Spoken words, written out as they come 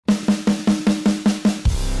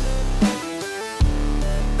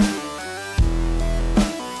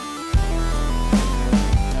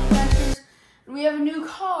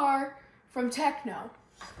from Tekno.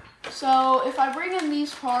 So if I bring in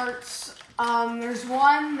these parts, there's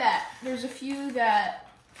a few that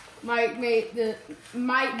might make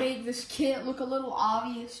this kit look a little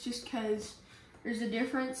obvious just because there's a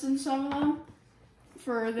difference in some of them.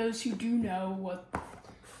 For those who do know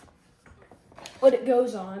what it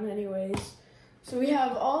goes on, anyways. So we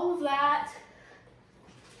have all of that,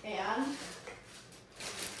 and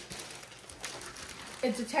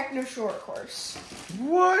it's a Tekno short course.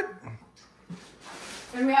 What?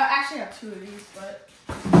 And we actually have two of these, but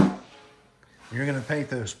You're gonna paint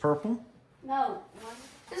those purple? no,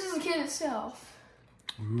 this is the kit itself.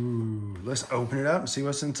 Ooh, let's open it up and see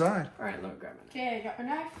what's inside. All right, let me grab it. Okay, I got my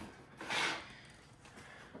knife.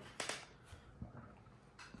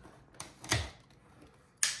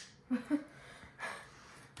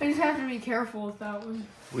 I just have to be careful with that one.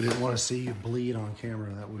 We didn't want to see you bleed on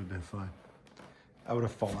camera. That would have been fun. I would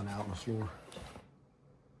have fallen out on the floor.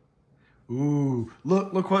 Ooh,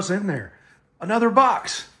 look what's in there. Another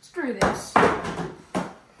box. Screw this.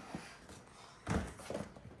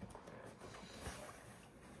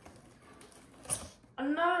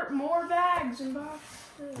 More bags and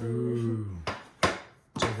boxes. Ooh.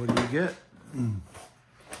 So what do you get?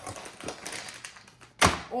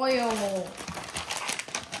 Oil.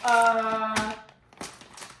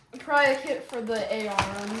 Probably a kit for the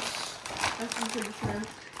A-arms. That's I'm pretty sure.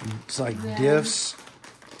 It's like diffs.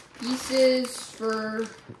 Pieces for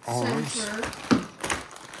arms. sensor.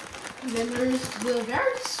 And then there's the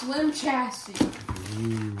very slim chassis.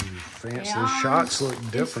 Ooh, fancy. And Shocks look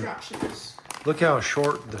different. Instructions. Look how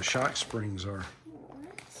short the shock springs are.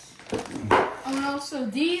 Oh, and also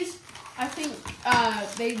these, I think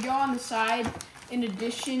they go on the side in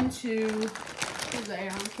addition to the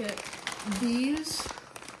A-arm kit. These.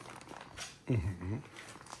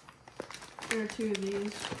 There are two of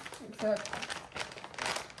these.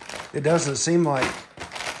 It doesn't seem like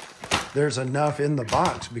there's enough in the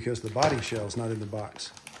box because the body shell's not in the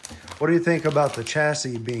box. What do you think about the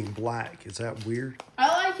chassis being black? Is that weird? I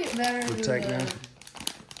like it better For than Tekno?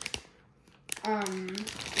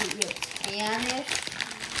 the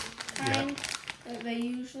tannish kind that they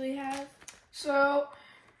usually have. So,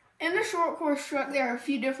 in the short course truck, there are a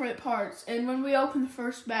few different parts, and when we opened the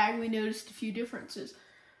first bag, we noticed a few differences.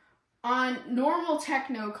 On normal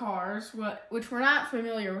Tekno cars, which we're not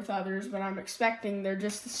familiar with others, but I'm expecting they're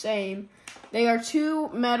just the same, they are two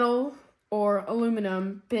metal or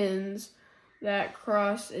aluminum pins that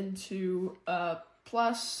cross into a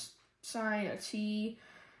plus sign, a T,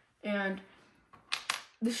 and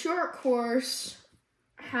the short course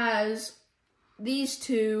has these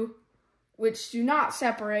two, which do not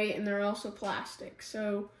separate, and they're also plastic,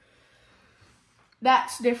 so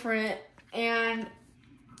that's different. And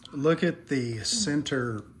look at the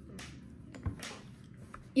center.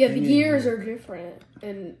 yeah, the gears are different,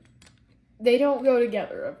 and they don't go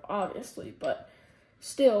together, obviously, but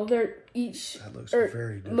still, they're each. That looks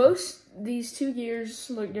very different. Most these two gears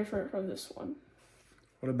look different from this one.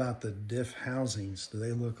 What about the diff housings? Do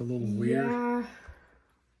they look a little weird? Yeah.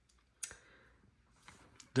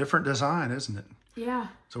 Different design, isn't it? Yeah.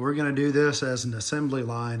 So we're going to do this as an assembly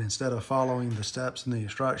line. Instead of following the steps and the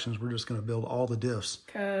instructions, we're just going to build all the diffs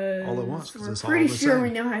all at once. We're pretty sure we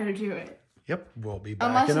know how to do it. Yep, we'll be back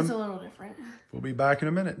Unless in it's a little different. We'll be back in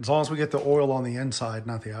a minute. As long as we get the oil on the inside,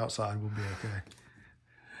 not the outside, we'll be okay.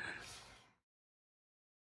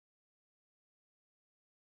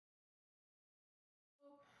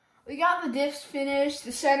 We got the diffs finished.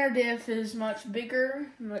 The center diff is much bigger,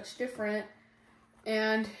 much different.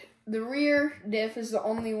 And the rear diff is the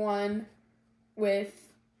only one with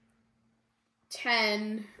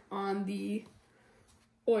 10 on the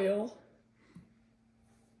oil.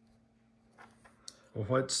 Well,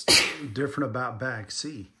 what's different about bag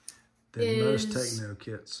C than most Tekno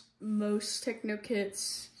kits? Most Tekno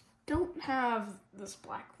kits don't have this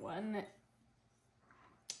black one.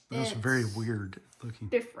 That's very weird looking.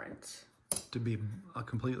 Different. To be a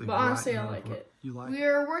completely But black. honestly, I like it. You like We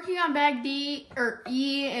are working on bag D or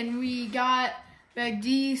E, and we got bag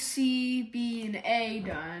D, C, B, and A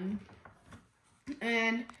done.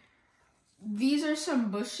 And these are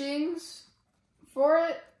some bushings for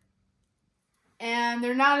it, and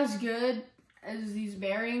they're not as good as these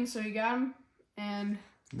bearings, so we got them. And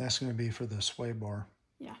that's going to be for the sway bar.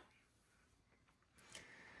 yeah.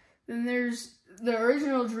 Then there's the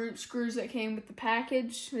original Droop screws that came with the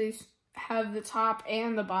package. They have the top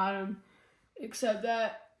and the bottom, except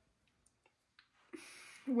that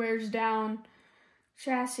wears down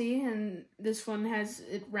chassis, and this one has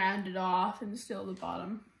it rounded off and still the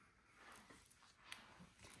bottom.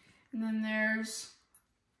 And then there's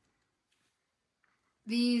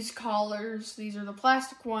these collars, these are the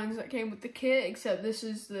plastic ones that came with the kit, except this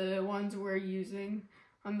is the ones we're using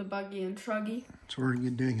on the buggy and truggy. So we're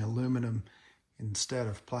doing aluminum instead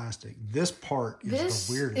of plastic. This part is the weirdest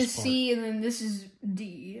part. This is C and then this is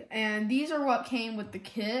D. And these are what came with the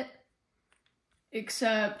kit,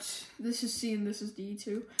 except this is C and this is D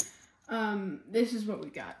too. This is what we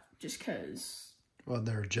got, just because. Well,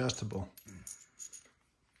 they're adjustable.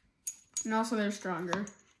 And also they're stronger.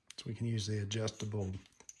 So we can use the adjustable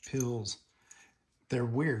pills. They're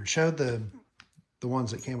weird. Show the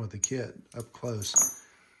ones that came with the kit up close.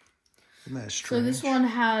 Isn't that strange? So this one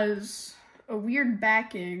has a weird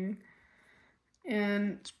backing,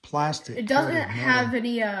 and it's plastic. It doesn't have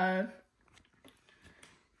any no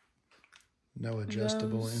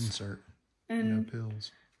adjustable insert. And no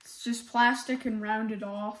pills. It's just plastic and rounded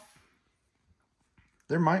off.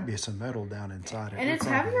 There might be some metal down inside it. And it's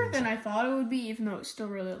heavier than I thought it would be, even though it's still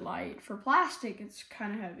really light. For plastic, it's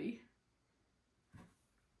kind of heavy.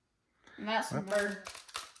 And that's the bird.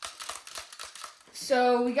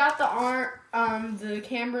 So we got the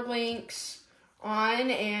camber links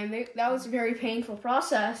on, and that was a very painful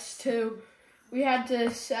process too. We had to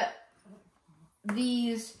set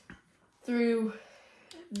these through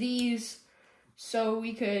these so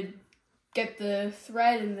we could get the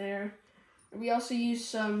thread in there. We also used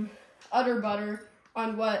some udder butter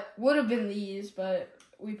on what would have been these, but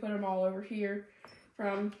we put them all over here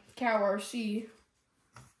from Cow RC.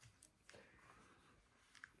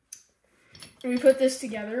 And we put this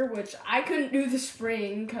together, which I couldn't do the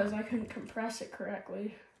spring because I couldn't compress it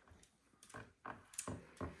correctly.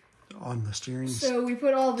 On the steering. So we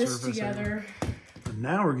put all this together. And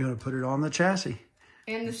now we're going to put it on the chassis.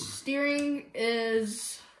 And the steering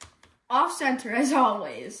is off center as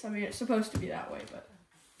always. I mean, it's supposed to be that way, but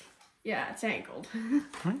yeah, it's angled.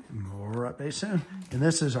 Right, more updates soon. And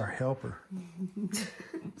this is our helper.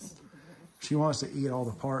 She wants to eat all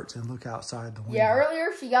the parts and look outside the window. Yeah, earlier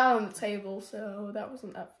she got on the table, so that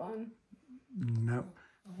wasn't that fun. No.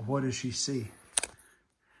 What does she see?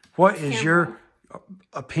 What is your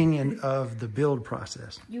opinion of the build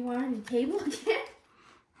process? You want on the table again?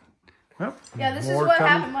 Well, yeah, this is what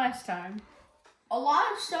happened last time. A lot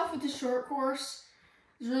of stuff with the short course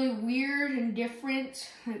is really weird and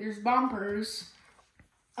different. There's bumpers,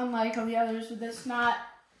 unlike all the others, but that's not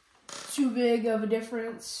too big of a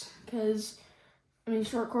difference because, I mean,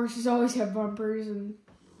 short courses always have bumpers. And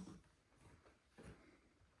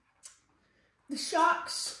the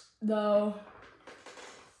shocks, though,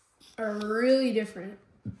 are really different.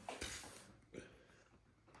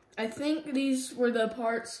 I think these were the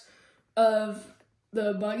parts of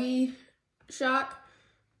the buggy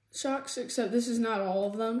shocks, except this is not all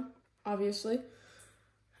of them, obviously.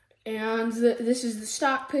 And this is the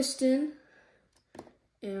stock piston,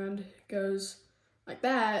 and it goes like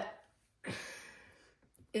that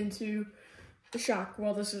into the shock.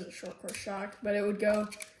 Well, this is a short course shock, but it would go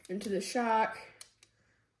into the shock,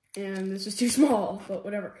 and this is too small, but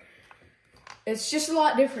whatever. It's just a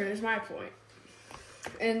lot different, is my point.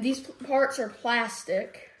 And these parts are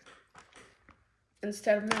plastic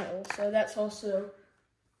instead of metal, so that's also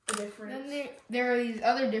a difference. Then there are these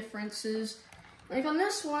other differences. Like on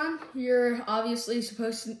this one, you're obviously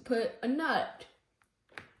supposed to put a nut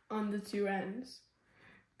on the two ends.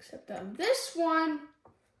 Except on this one,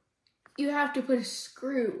 you have to put a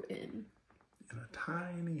screw in. And a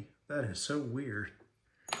tiny, that is so weird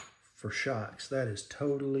for shocks. That is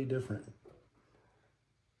totally different.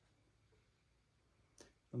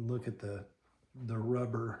 And look at the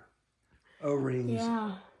rubber O-rings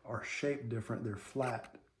are shaped different. They're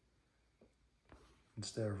flat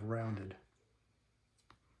instead of rounded.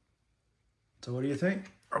 So what do you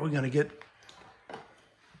think? Are we going to get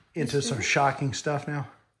into some shocking stuff now?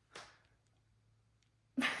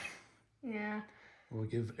 Yeah. We'll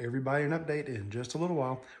give everybody an update in just a little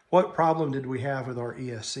while. What problem did we have with our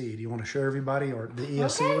ESC? Do you want to show everybody or the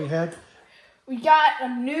ESC we had? We got a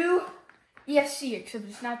new ESC, except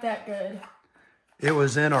it's not that good. It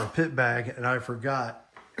was in our pit bag, and I forgot.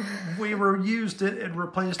 We used it and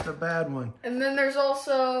replaced a bad one. And then there's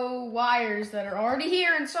also wires that are already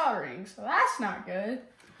here and soldering, so that's not good.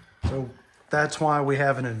 So that's why we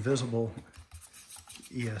have an invisible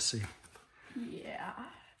ESC. Yeah.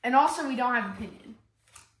 And also we don't have a pinion.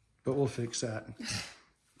 But we'll fix that.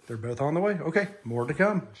 They're both on the way? Okay, more to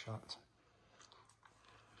come. Shots.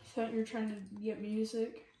 I thought you were trying to get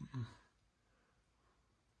music. Mm-mm.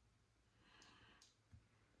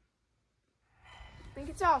 I think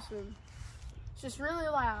it's awesome. It's just really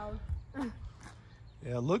loud.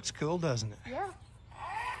 Yeah, it looks cool, doesn't it? Yeah.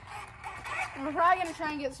 And we're probably going to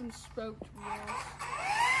try and get some spoked wheels.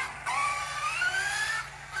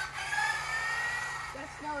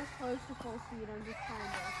 hours close to full speed. I'm just trying to.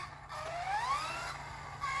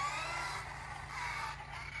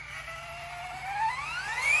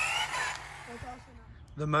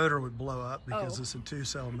 The motor would blow up because it's a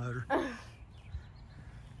 2-cell motor.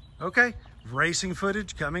 Okay, racing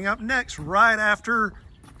footage coming up next, right after.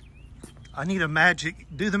 I need a magic.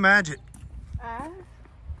 Do the magic.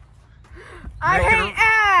 I hate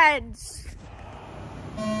ads.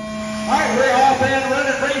 All right, we're off and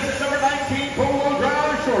running. Race number 19, four-wheel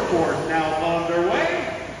drive short course now underway.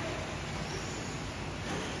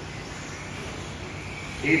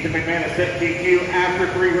 Ethan McMahon is set DQ after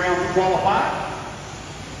 3 rounds qualified.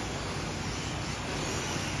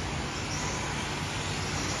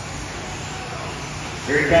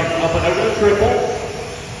 Here he comes up and over the triple.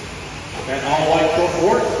 That all-white short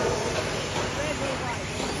course.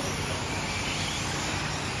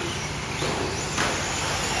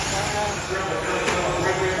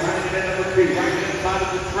 Right inside of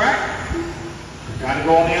the track. Trying to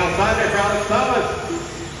go on the outside there, Alex Thomas.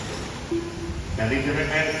 And Ethan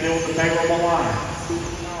McMahon is still with the favorable line.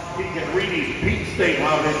 Keegan Reedy, Pete State,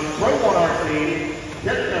 Avid, Pro 1 RC,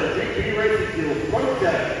 Tekno SCT410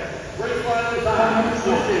 2.0. Race line design,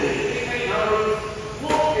 Full City, teammate Howard,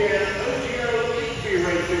 Wolfgang, OGO, HP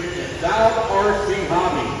Racing, and Dow RC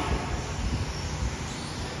Hobby.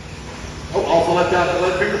 Oh, also left out the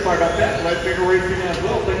Lead Finger, sorry about that. Lead Finger Racing as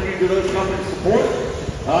well. Thank you to those companies' support.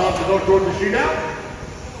 To go toward the shootout.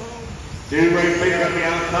 2 race leaders up the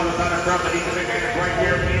outside of the front, but Ethan McMahon is right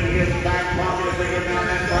here in his back pocket as they go down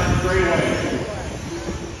that front straightaway.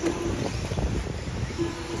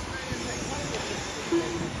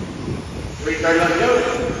 Restart, let's go.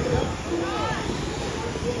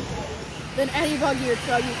 Than any buggy or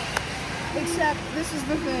truck. Except, this is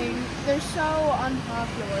the thing, they're so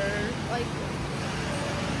unpopular. Like,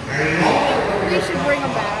 we should bring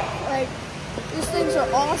them back. Like, these things are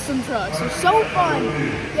awesome trucks. They're so fun,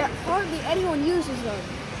 yet hardly anyone uses them.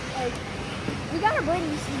 Like, we gotta bring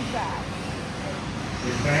these things back.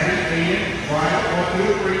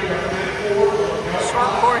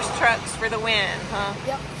 Short course trucks for the win, huh?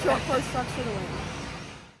 Yep, short course trucks for the win.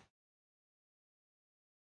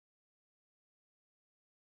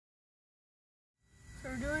 So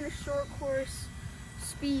we're doing a short course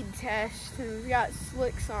speed test, and we've got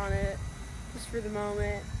slicks on it, just for the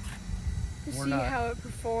moment, to see how it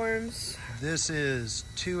performs. This is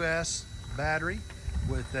 2S battery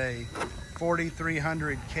with a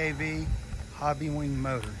 4300 kV hobby wing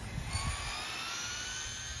motor.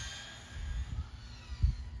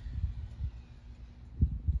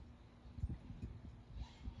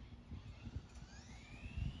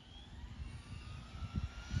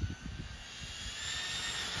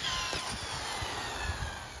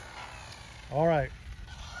 All right,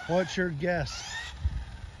 what's your guess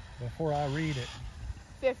before I read it?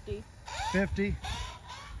 50. 50?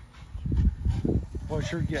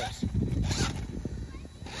 What's your guess?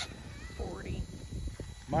 40.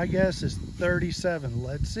 My guess is 37.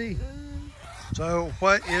 Let's see. So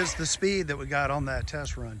what is the speed that we got on that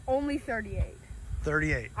test run? Only 38.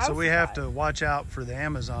 38. So we have to watch out for the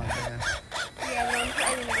Amazon van. Yeah, but I'm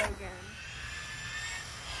trying to go again.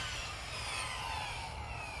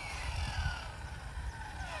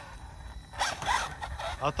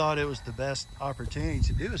 I thought it was the best opportunity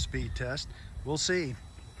to do a speed test. We'll see.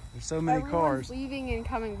 There's so many Everyone's cars. leaving and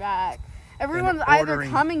coming back. Everyone's either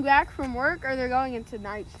coming back from work or they're going into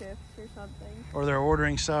night shifts or something. Or they're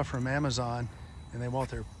ordering stuff from Amazon and they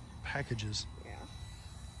want their packages. Yeah.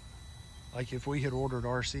 Like if we had ordered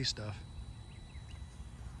RC stuff.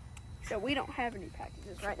 So we don't have any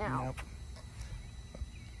packages right now. Nope.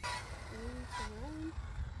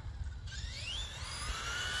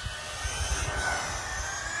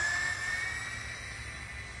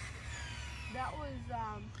 That was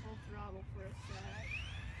full throttle for a set,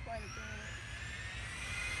 quite a bit.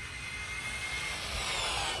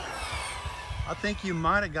 I think you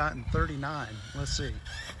might have gotten 39. Let's see.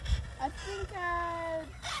 I think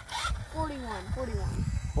 41.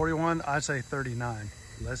 41, I'd say 39.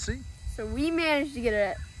 Let's see. So we managed to get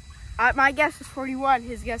it. My guess was 41,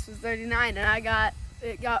 his guess was 39, and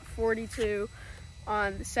it got 42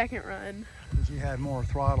 on the second run. Because you had more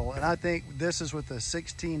throttle. And I think this is with a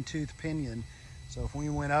 16-tooth pinion. So if we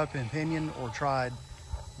went up in pinion or tried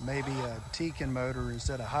maybe a Tekin motor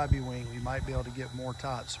instead of hobby wing, we might be able to get more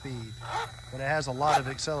top speed. But it has a lot of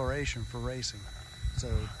acceleration for racing. So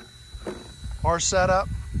our setup,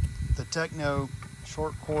 the Tekno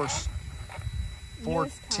short course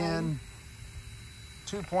 410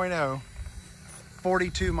 2.0,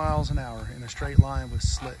 42 miles an hour in a straight line with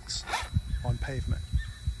slicks on pavement.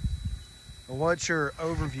 Well, what's your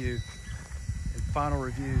overview? final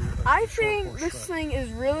review of I the short think course this truck? thing is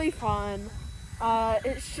really fun.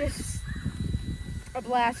 It's just a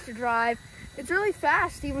blast to drive. It's really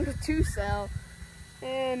fast, even with 2-cell.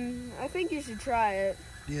 And I think you should try it.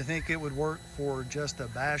 Do you think it would work for just a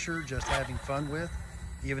basher, just having fun with,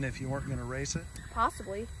 even if you weren't going to race it?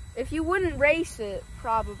 Possibly. If you wouldn't race it,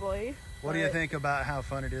 probably. What do you think about how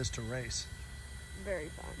fun it is to race? Very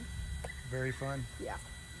fun. Very fun? Yeah.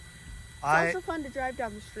 It's also fun to drive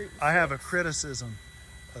down the street. I have a criticism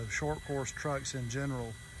of short course trucks in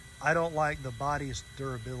general. I don't like the body's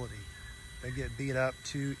durability. They get beat up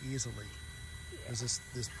too easily. There's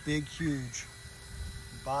this big, huge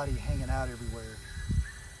body hanging out everywhere.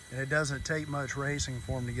 And it doesn't take much racing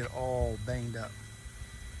for them to get all banged up.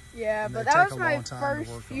 Yeah, And but they that take was a my long time to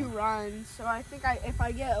first work few on. runs. So I think if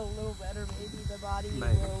I get a little better, maybe the body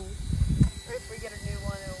Maybe. will, or if we get a new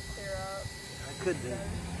one, it'll clear up. That could be.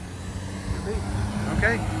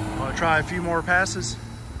 Okay, want to try a few more passes?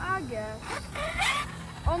 I guess.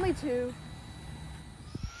 Only 2.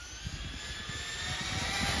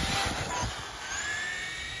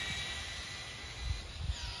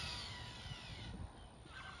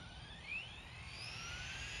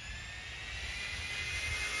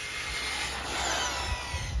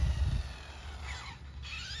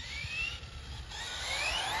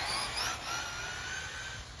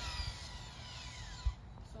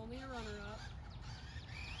 It's only a runner-up.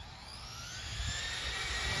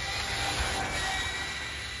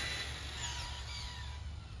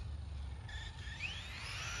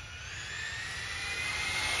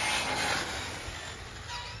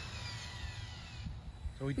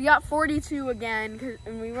 So We got 42 again,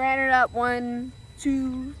 and we ran it up 1,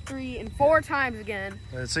 2, 3, and 4 times again.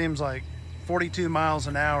 it seems like 42 miles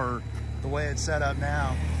an hour, the way it's set up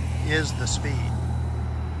now, is the speed.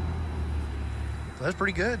 So that's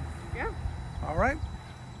pretty good. Yeah. All right.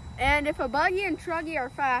 And if a buggy and truggy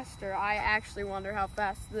are faster, I actually wonder how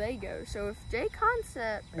fast they go. So if J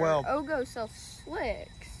Concept or Well, Ogo sells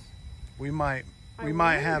slicks, We might I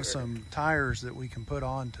have wonder. some tires that we can put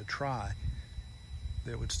on to try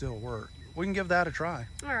that would still work. We can give that a try.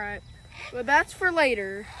 all right. But that's for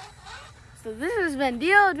later. So this has been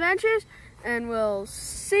Deal Adventures, and we'll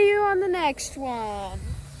see you on the next one.